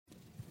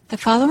The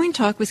following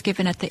talk was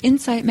given at the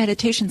Insight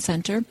Meditation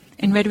Center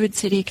in Redwood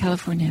City,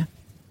 California.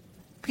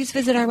 Please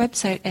visit our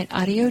website at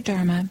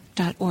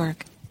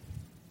audiodharma.org.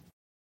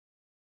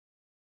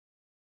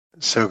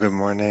 So good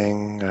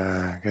morning,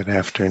 good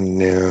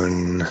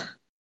afternoon.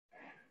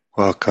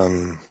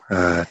 Welcome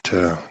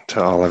to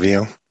all of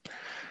you.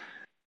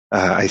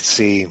 I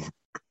see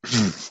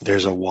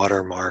there's a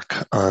watermark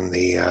on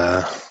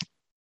the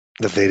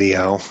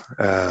video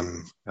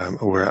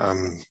where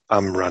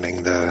I'm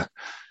running the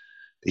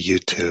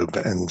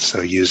YouTube, and so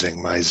using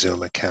my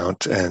Zoom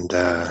account, and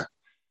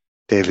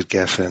David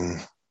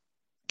Geffen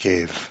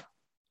gave,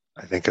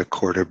 I think,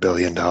 $250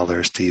 million to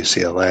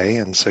UCLA,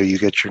 and so you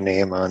get your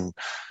name on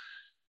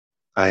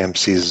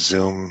IMC's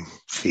Zoom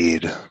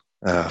feed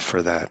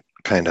for that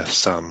kind of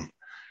sum.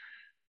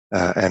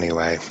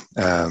 Anyway,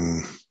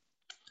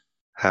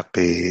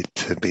 happy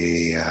to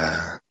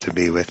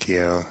be with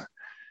you,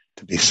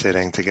 to be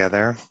sitting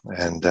together,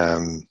 and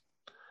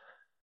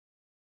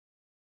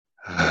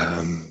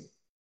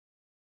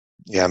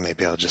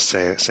maybe I'll just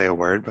say a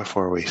word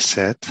before we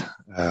sit.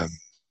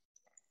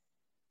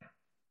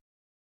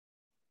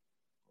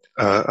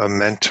 A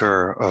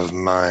mentor of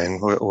mine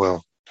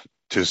will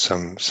do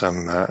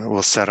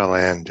we'll settle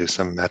in, do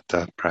some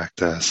metta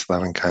practice,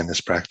 loving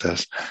kindness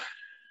practice.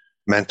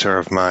 Mentor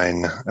of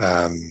mine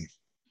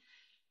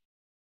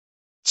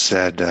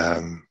said,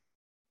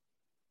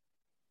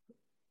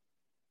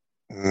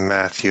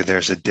 Matthew,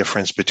 there's a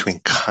difference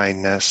between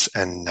kindness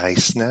and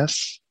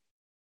niceness,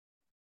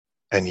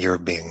 and you're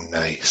being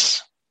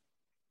nice.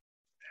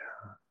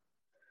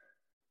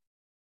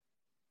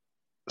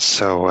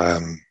 So,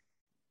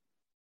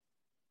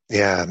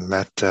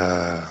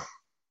 metta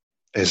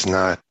is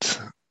not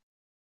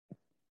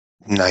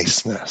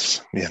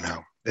niceness,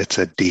 it's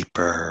a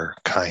deeper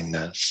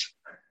kindness.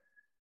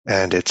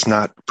 And it's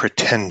not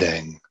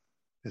pretending.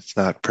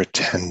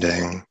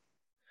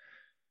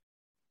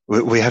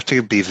 We have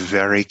to be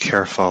very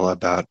careful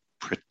about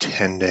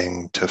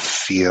pretending to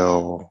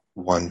feel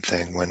one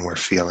thing when we're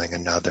feeling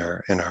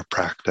another in our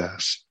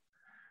practice.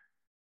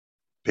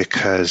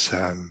 Because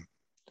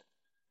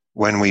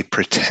when we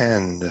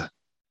pretend,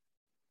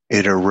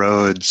 it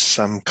erodes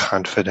some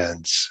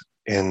confidence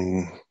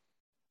in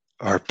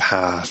our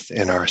path,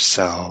 in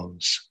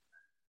ourselves.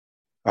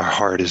 Our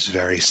heart is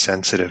very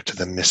sensitive to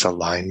the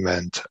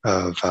misalignment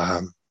of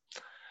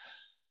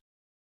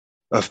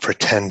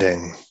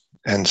pretending.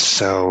 And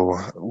so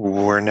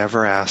we're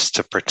never asked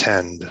to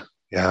pretend,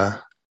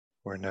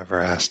 We're never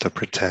asked to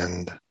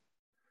pretend.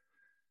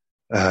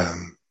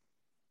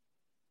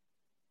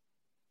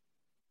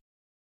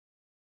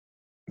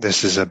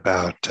 This is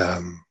about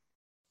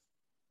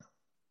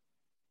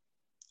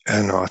an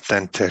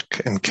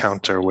authentic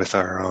encounter with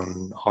our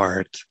own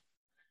heart.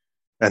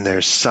 And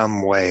there's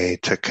some way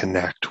to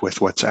connect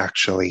with what's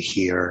actually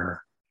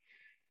here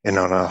in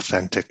an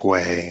authentic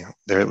way.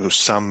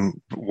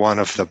 One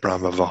of the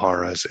Brahma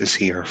Viharas is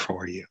here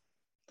for you.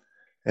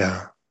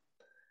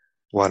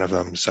 One of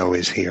them is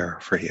always here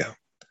for you.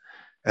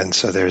 And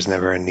so there's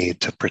never a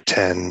need to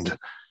pretend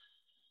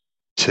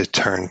to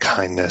turn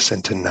kindness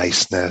into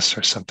niceness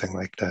or something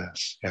like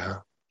this.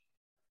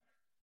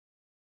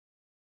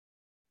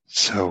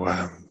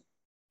 So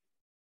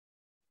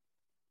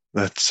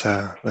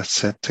let's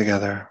sit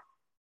together.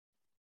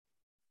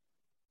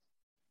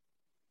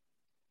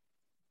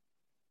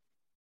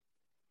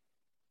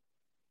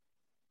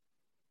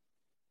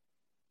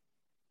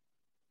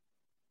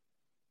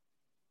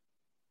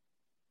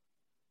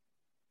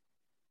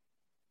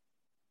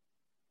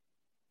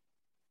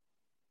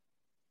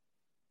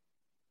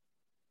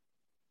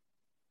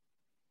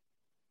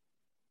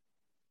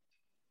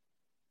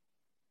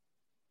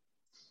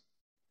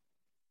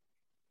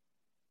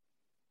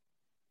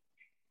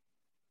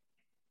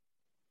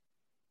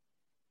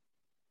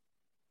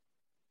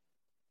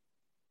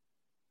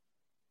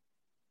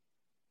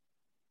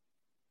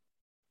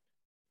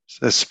 It's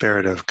the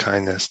spirit of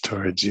kindness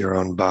towards your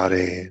own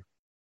body.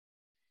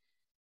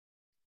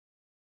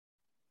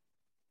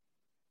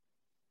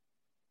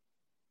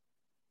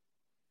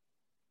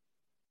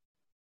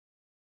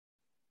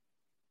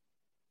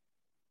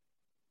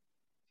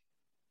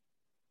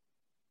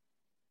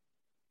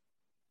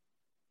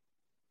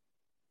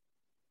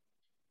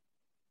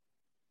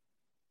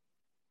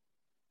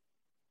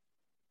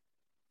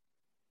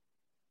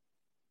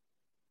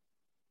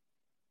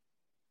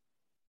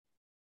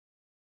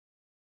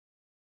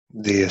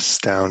 The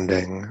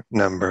astounding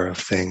number of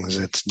things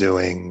it's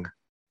doing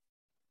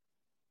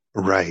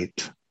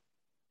right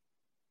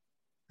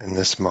in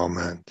this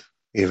moment,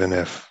 even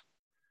if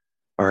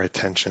our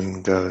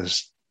attention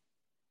goes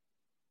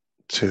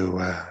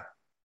to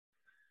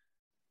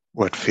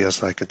what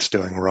feels like it's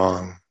doing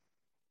wrong.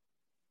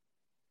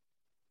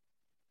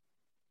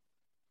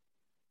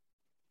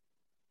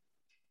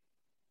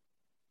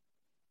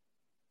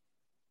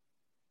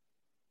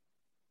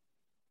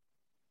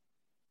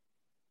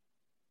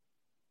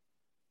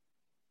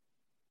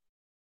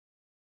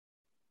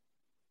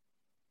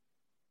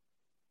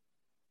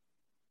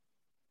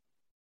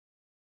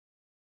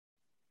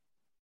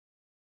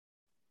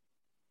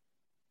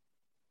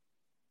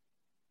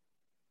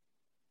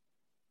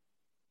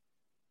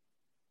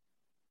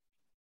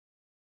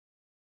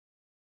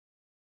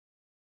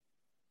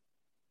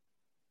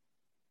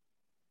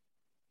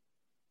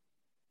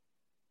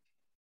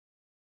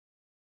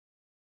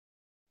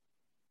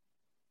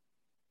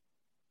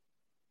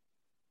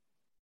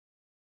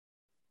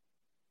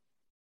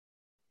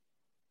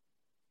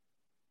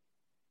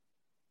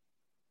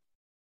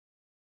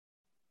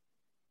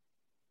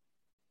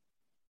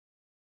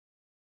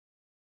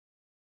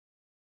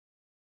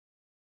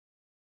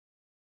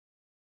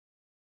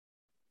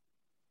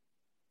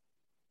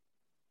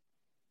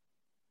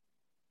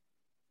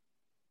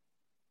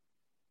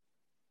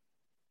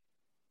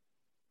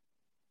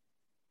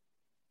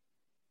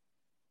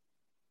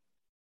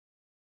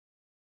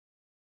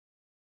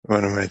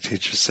 One of my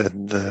teachers said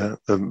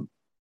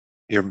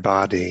your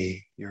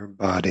body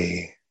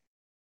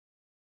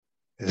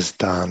is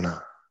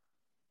dana,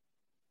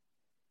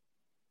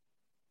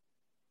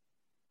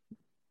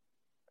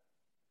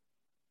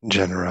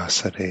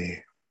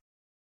 generosity,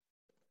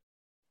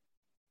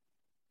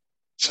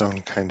 its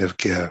own kind of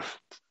gift.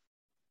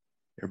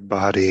 Your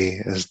body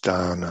is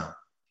dana.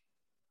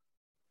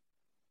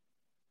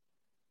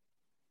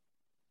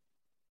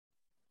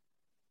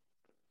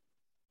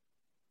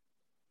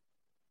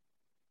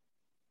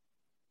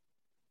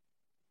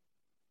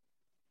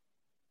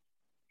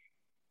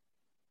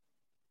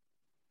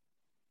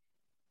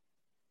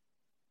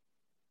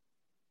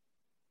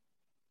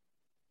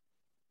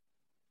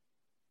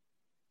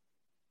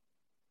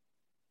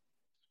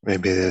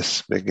 Maybe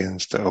this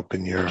begins to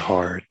open your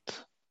heart.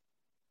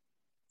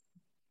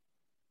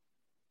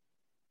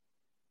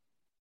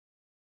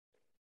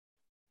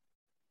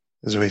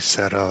 As we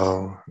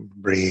settle,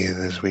 breathe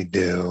as we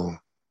do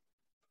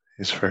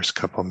these first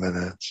couple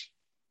minutes.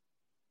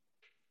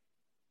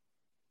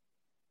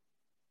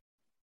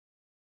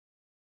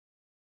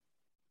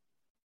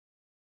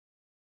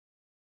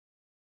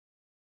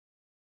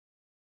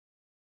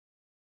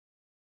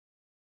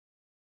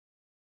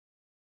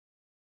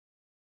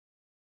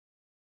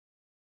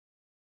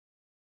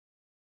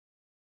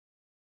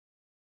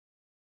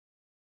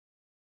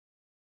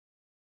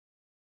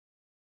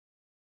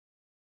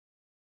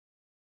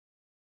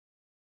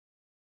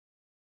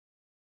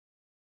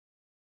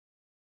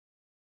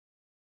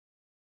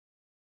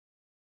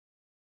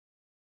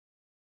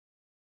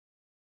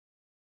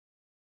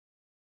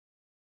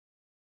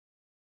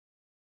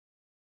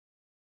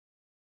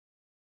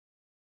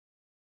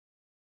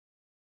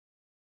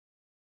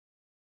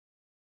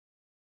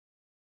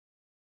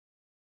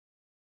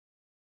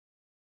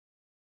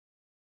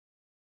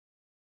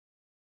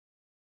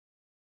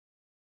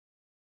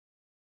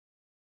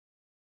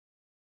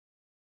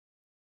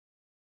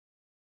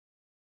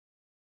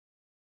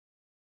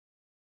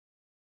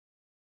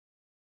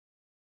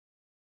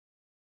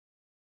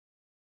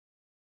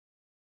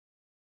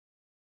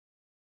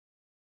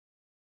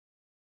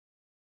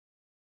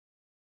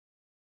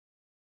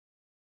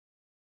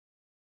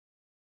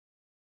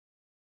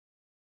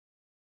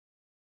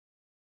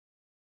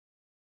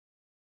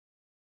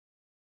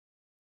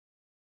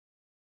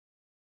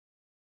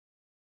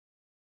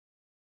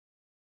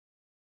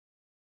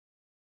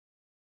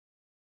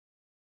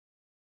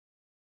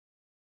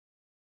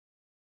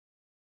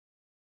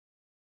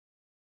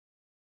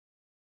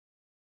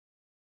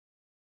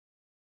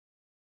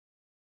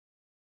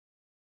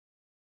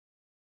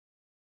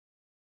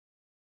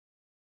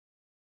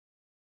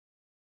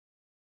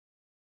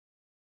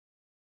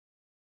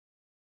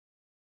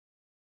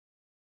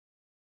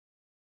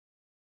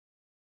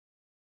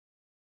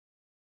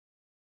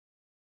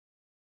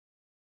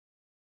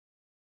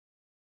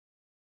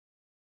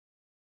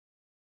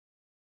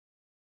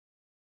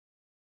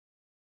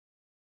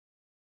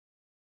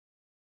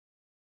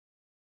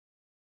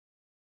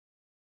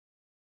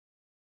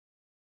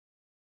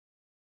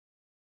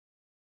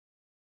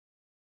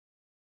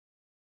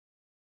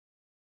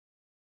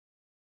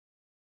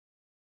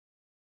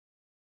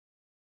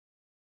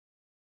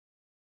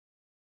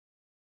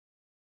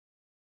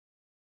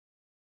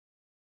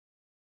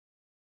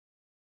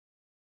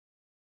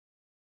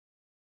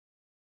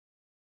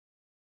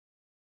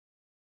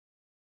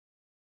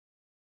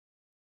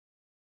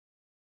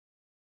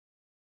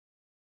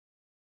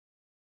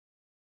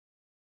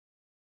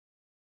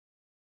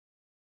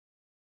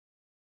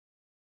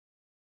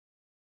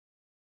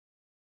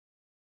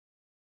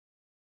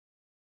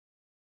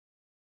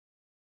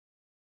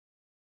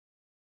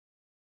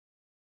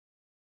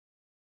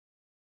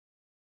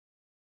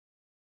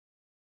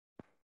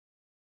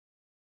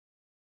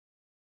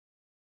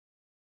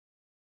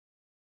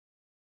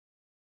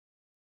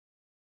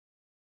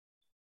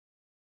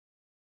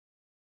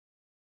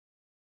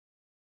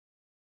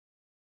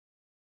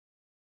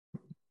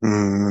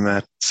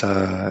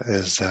 Metta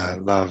is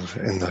love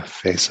in the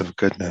face of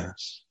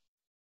goodness.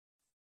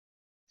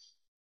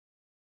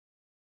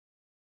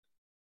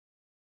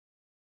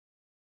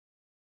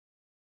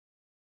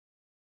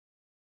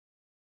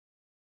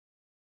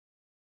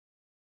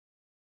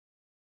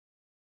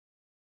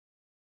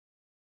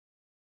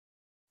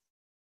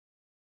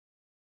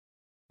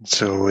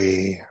 So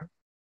we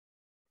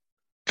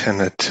can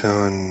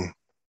attune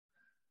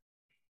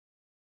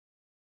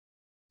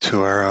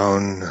to our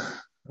own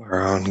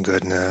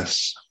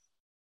goodness.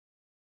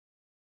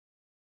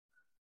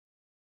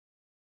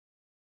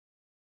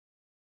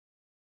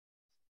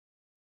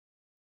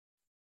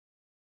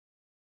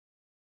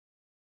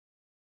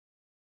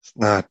 It's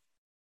not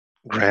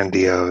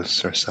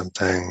grandiose or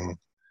something.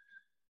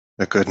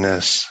 The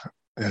goodness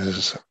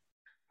is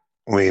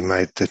we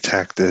might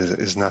detect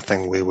is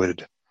nothing we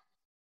would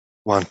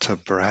want to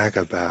brag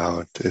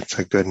about. It's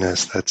a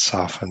goodness that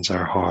softens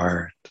our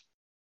heart.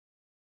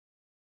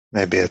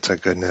 Maybe it's a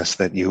goodness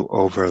that you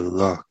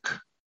overlook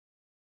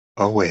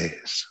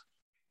always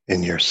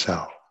in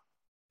yourself.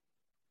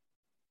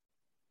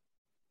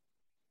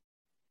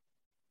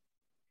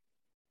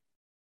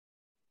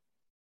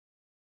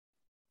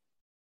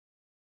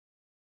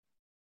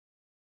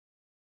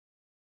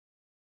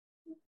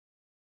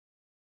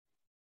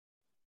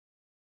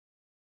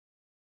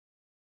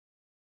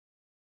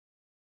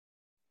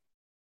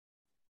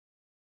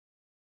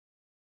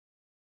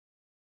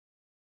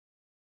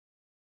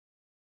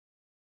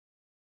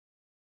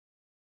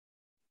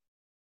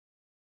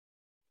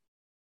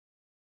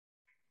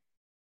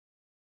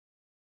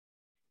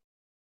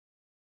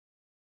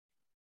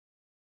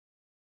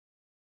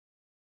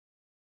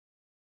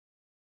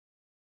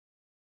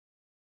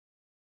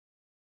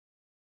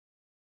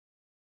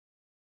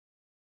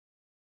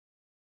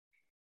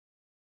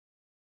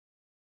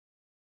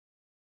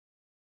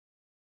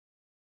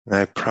 And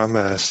I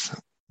promise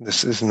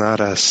this is not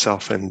a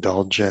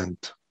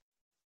self-indulgent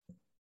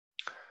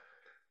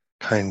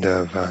kind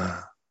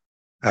of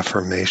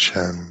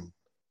affirmation.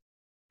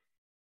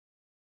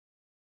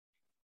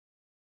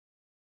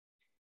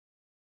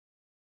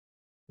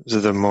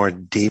 So the more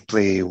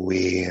deeply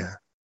we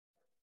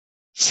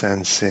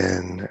sense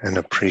in and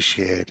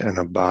appreciate and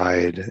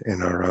abide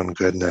in our own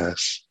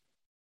goodness,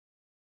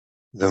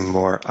 the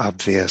more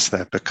obvious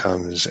that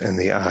becomes in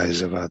the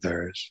eyes of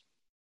others.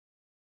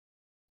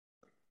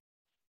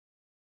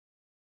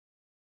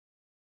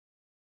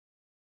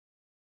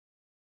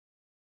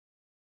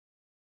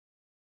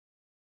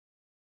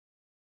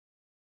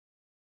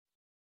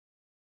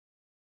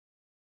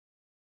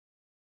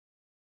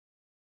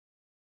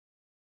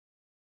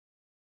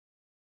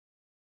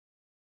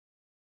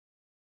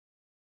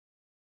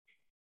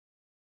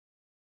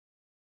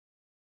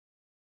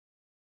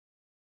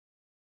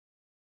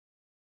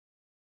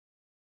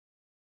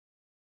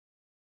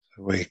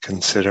 We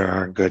consider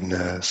our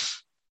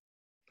goodness,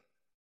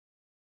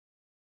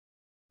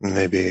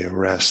 maybe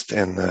rest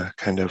in the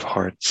kind of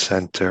heart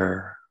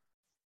center,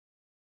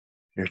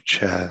 your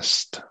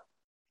chest,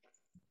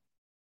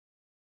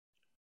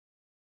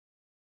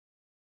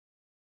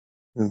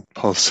 and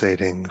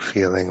pulsating,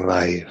 feeling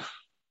life,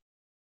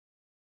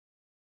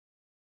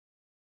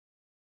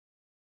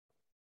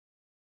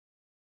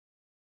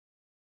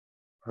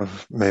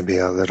 of maybe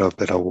a little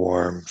bit of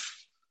warmth,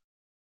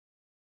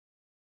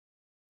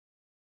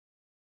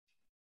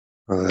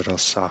 a little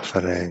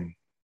softening,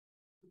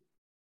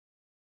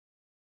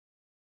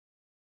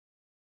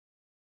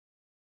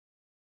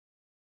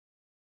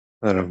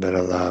 a little bit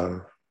of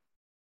love.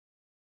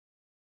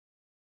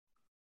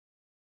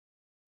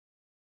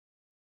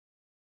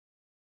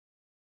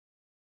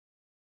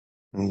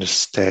 And just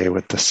stay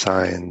with the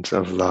signs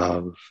of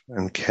love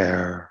and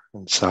care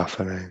and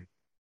softening.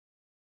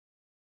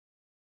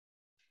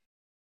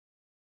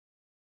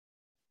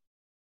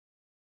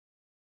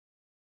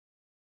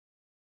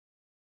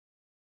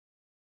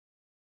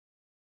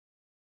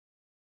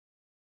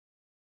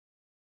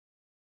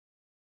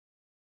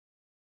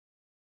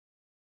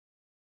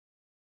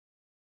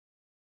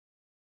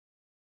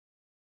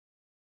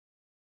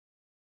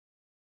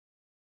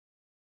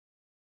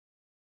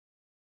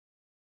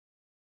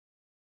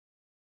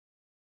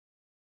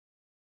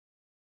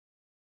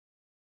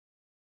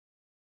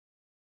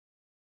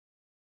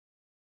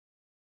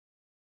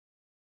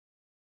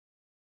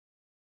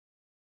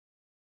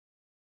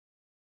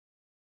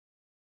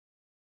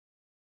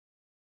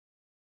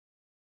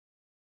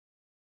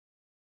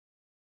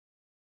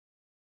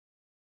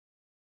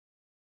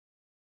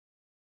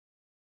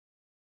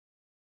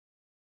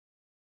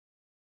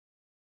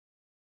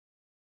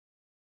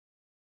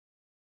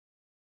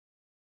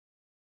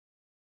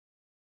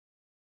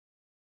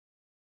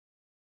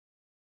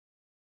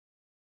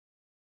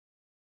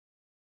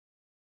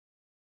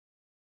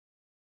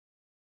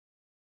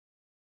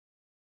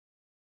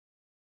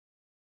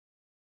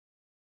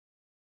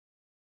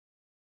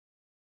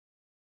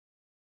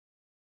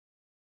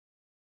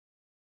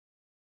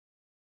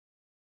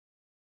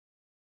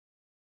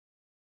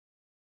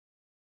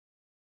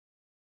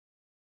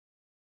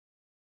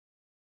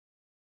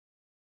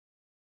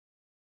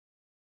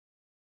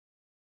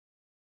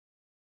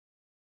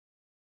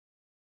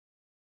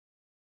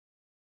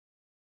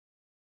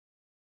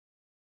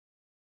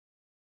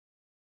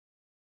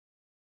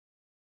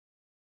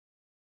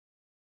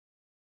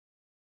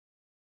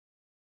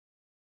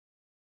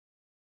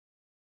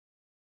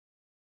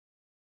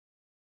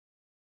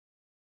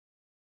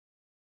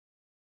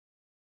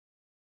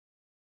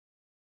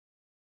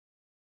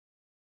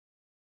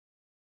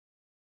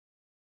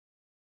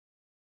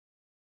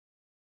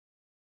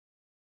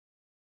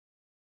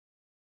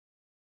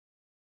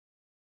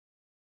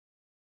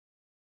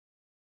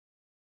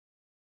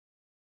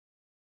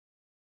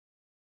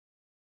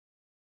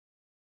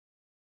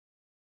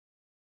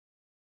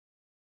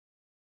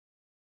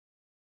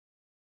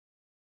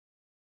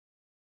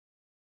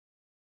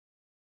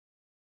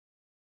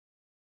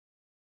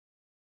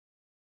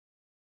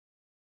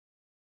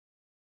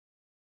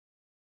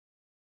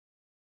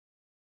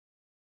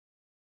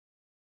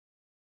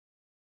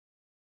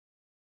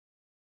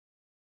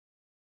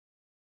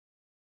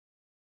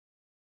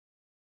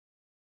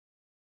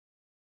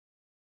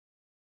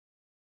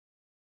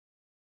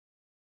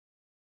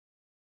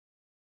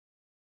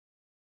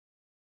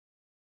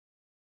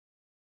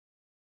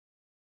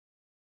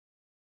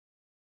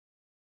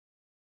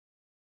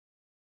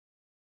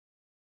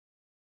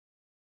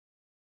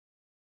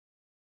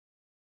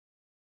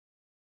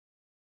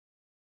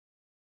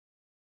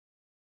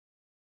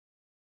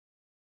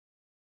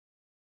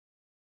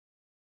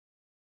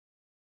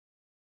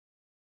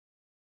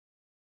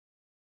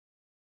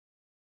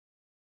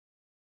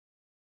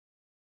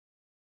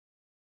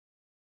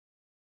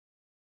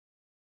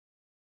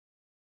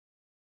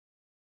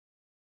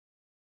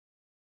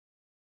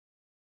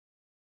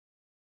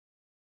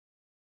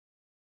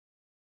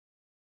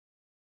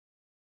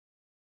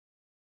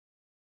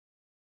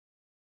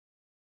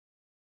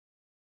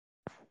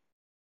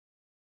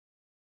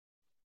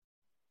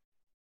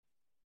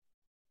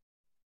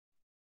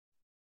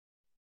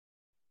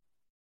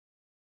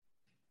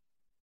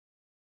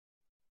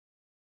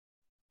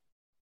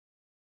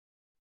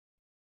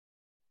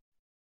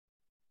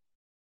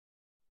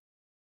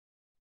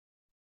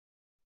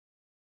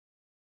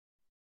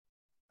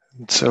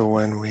 And so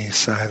when we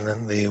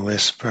silently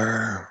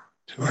whisper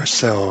to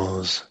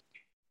ourselves,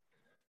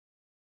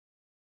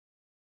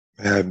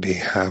 may I be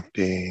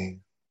happy,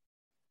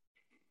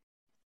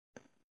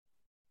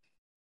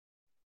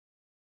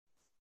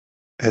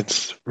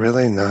 it's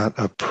really not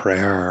a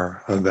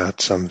prayer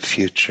about some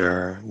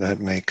future that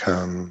may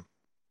come.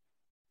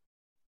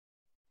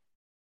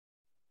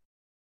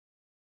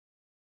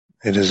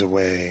 It is a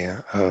way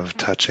of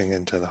touching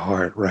into the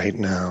heart right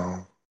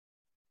now,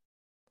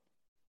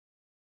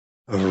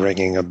 of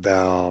ringing a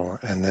bell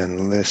and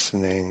then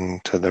listening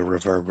to the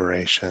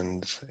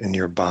reverberations in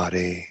your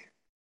body,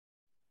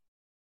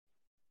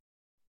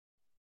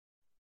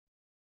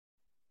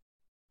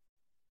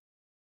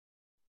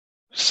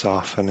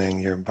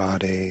 softening your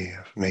body,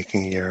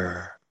 making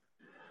your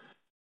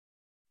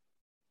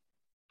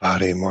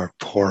body more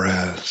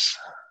porous.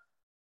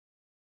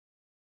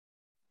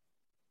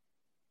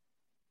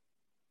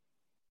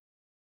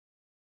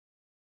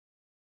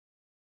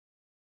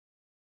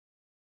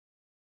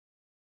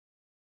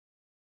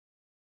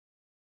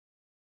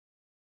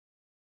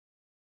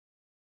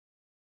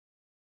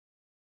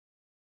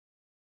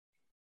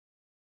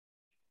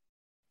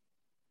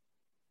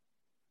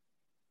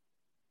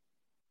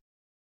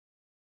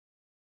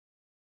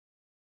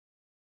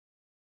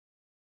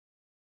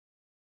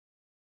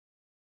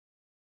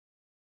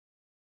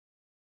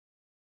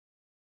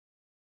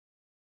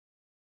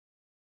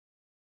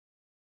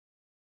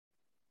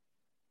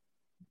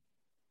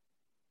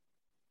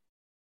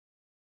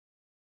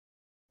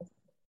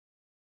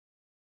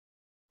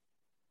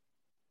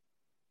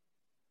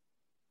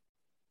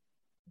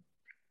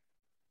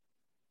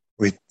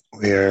 We,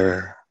 we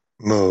are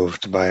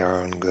moved by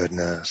our own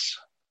goodness,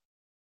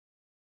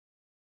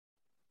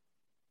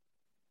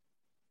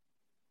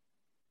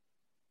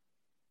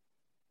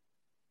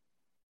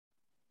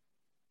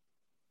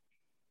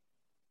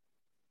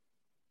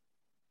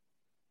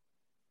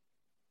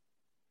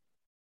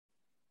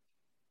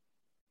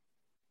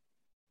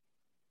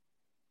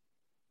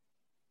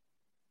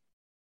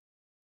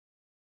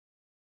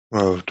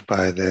 moved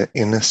by the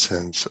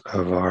innocence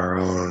of our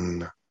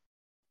own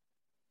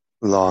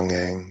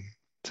longing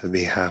to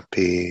be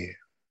happy,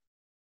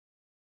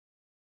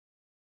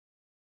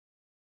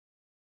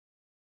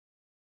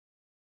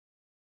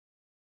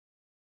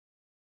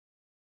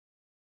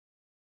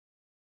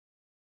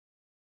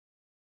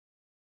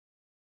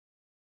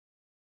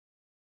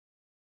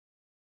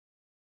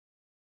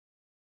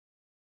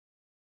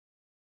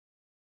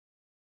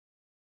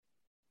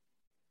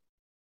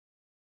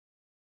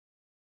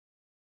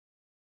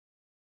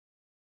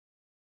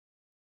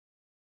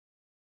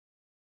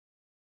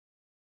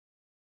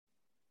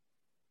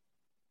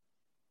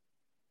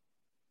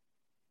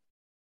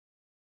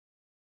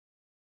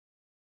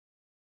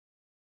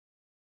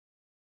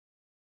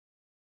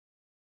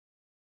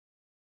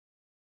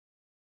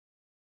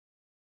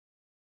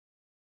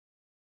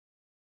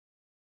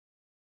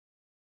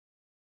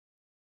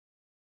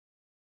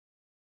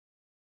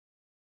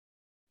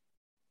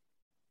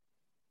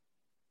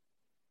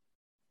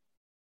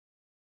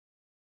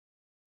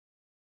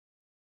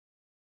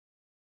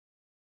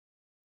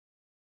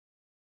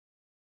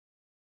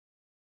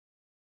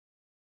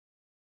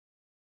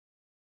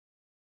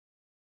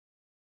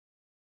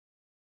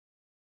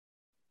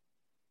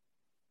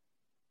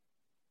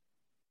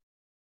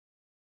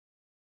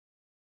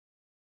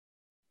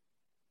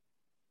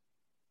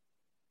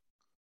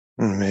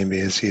 and maybe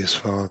it's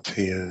useful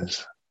to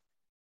use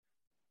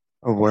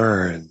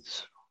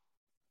words,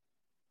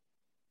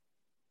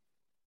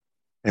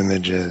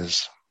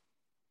 images.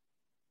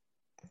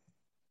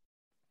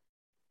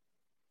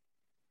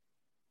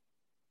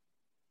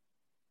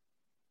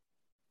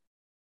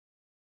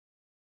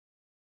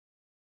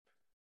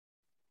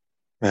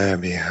 May I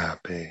be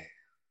happy.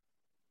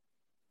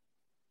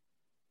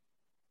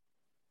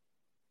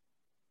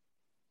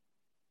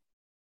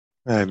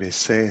 May I be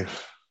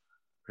safe,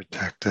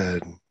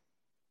 protected.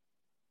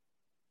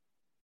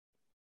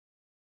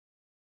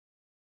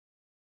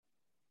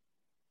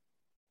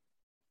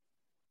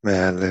 May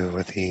I live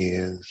with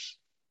ease.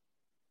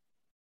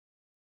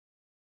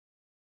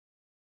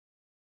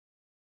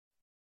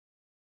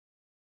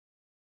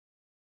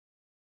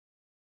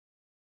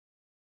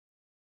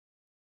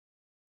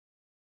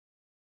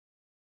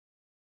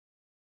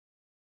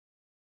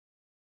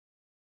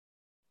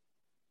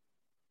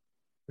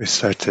 We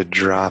start to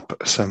drop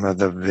some of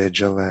the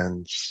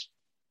vigilance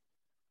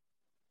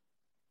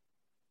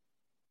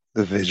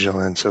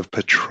of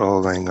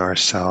patrolling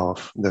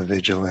ourself, the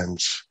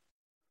vigilance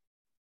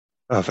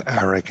of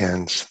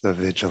arrogance, the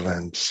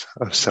vigilance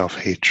of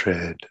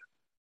self-hatred.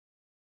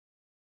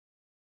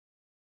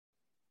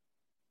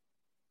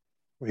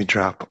 We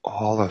drop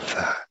all of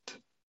that.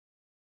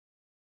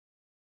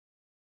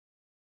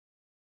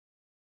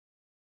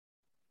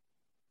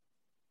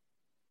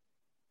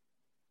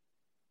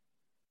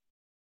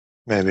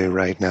 Maybe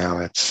right now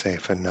it's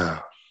safe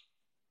enough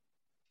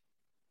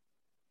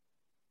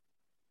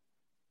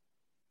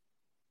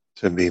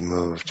to be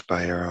moved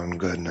by your own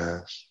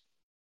goodness.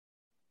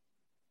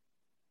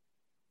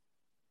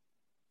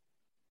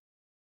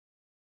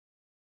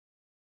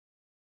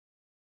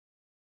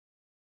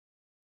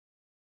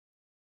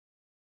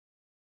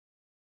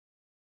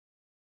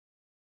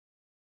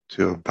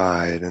 to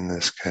abide in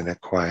this kind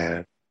of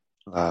quiet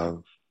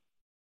love.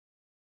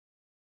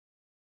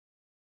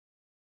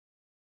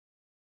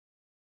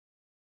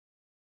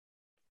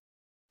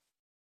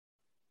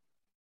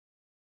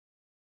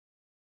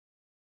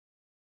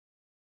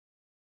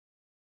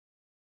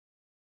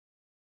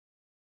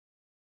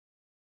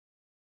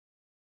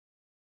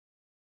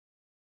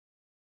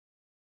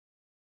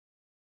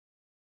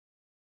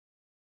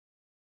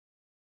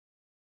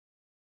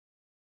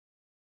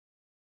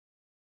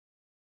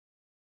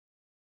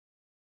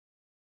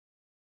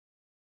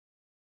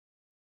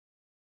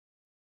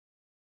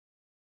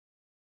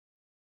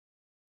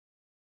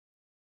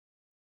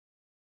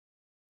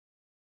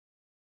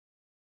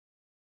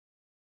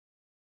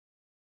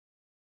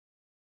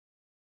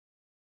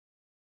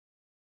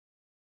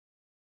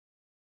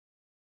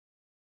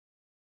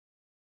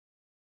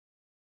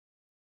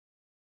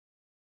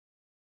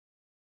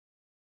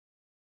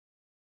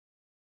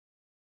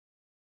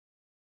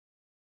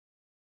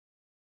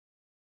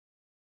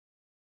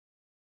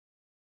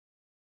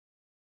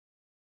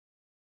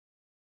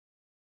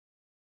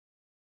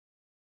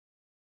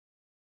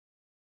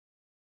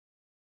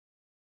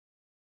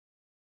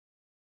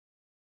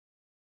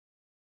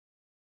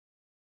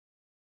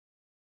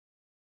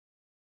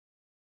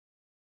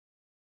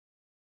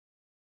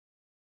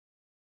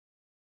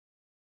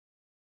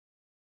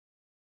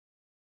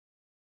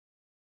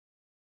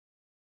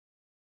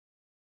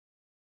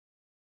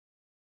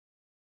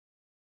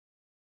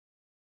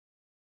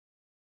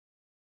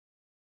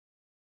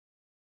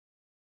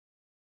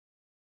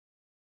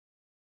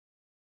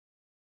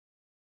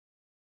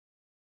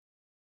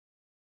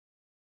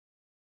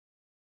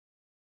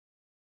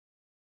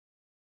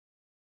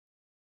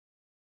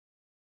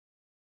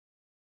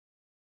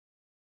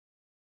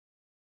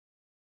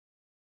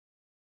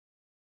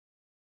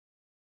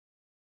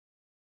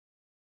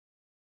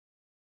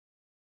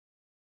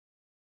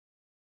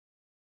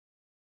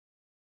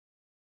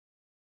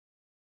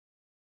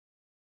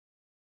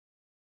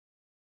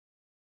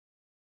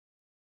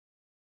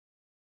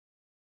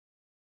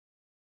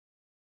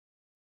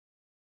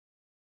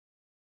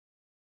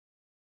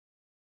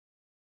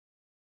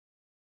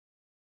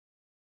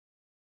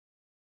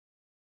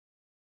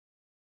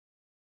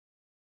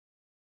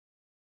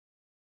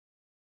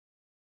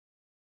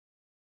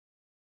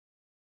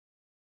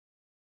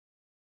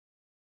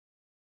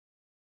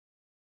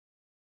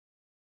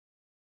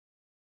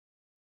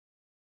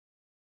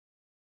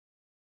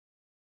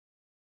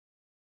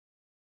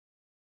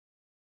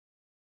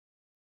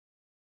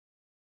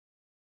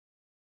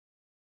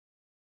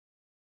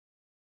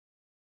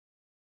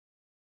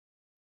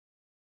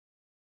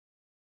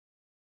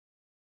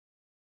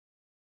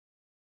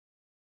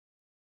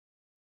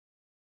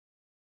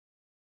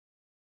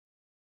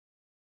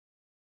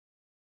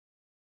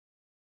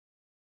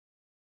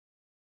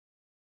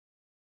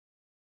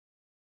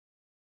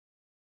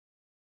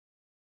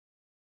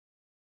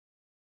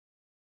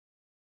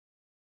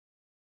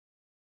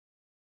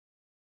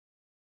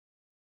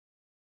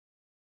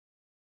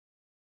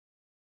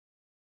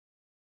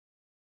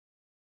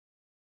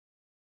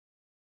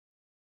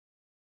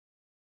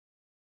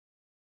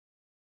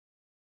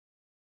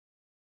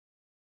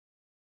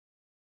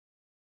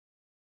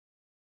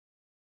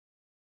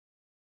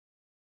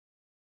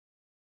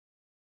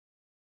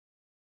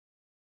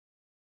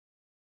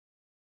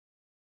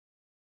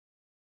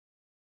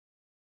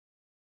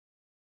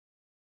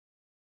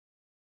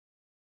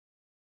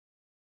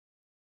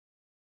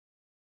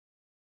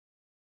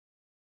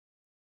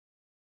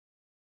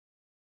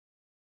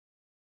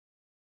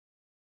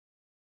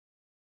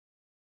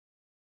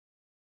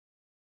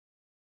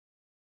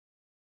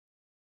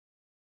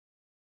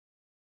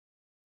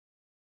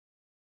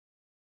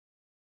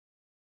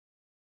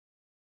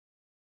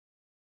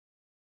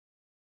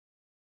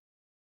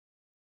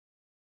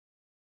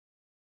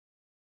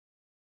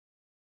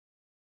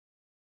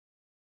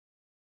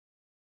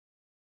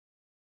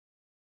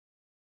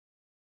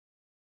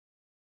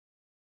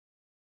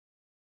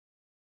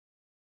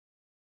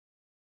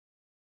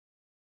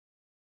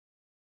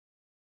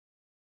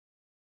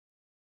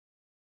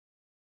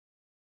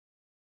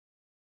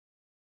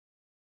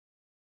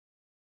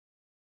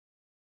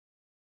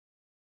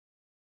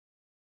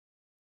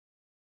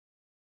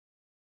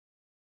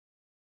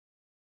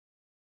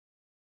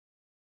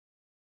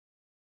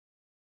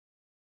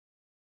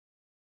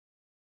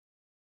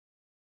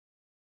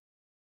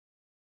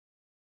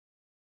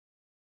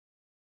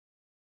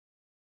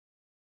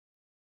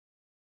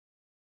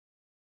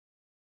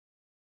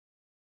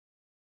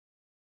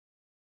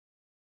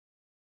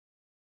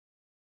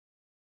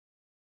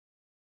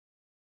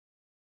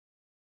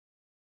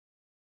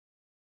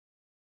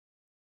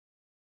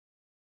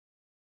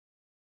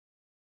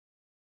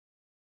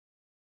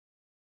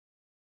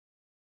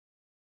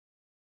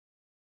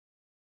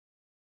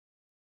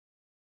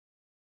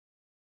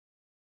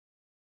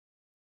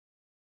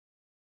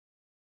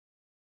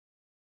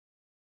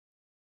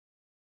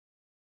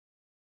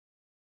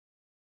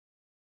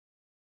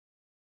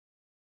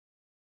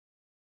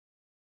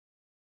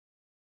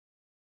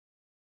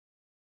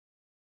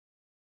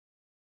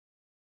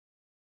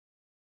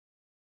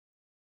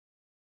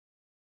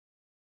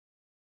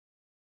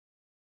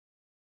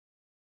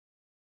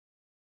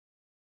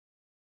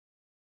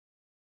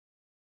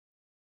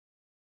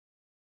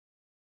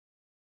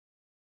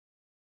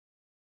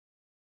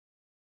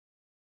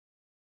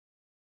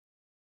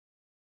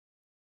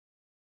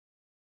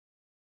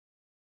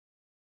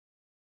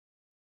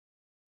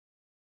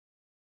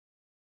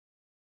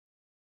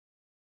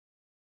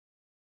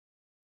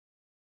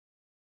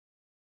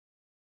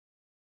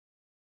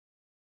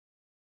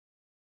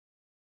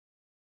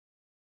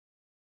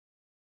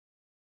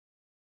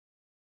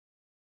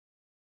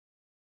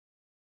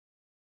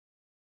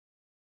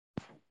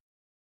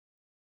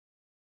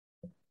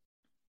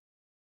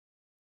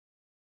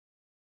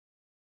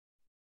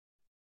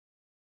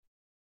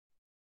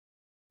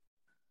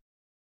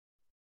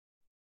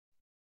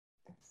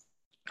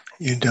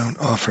 You don't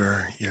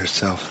offer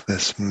yourself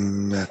this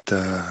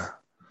metta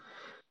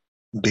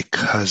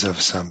because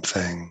of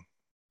something.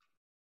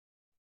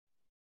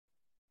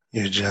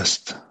 You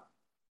just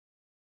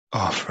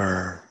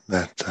offer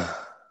metta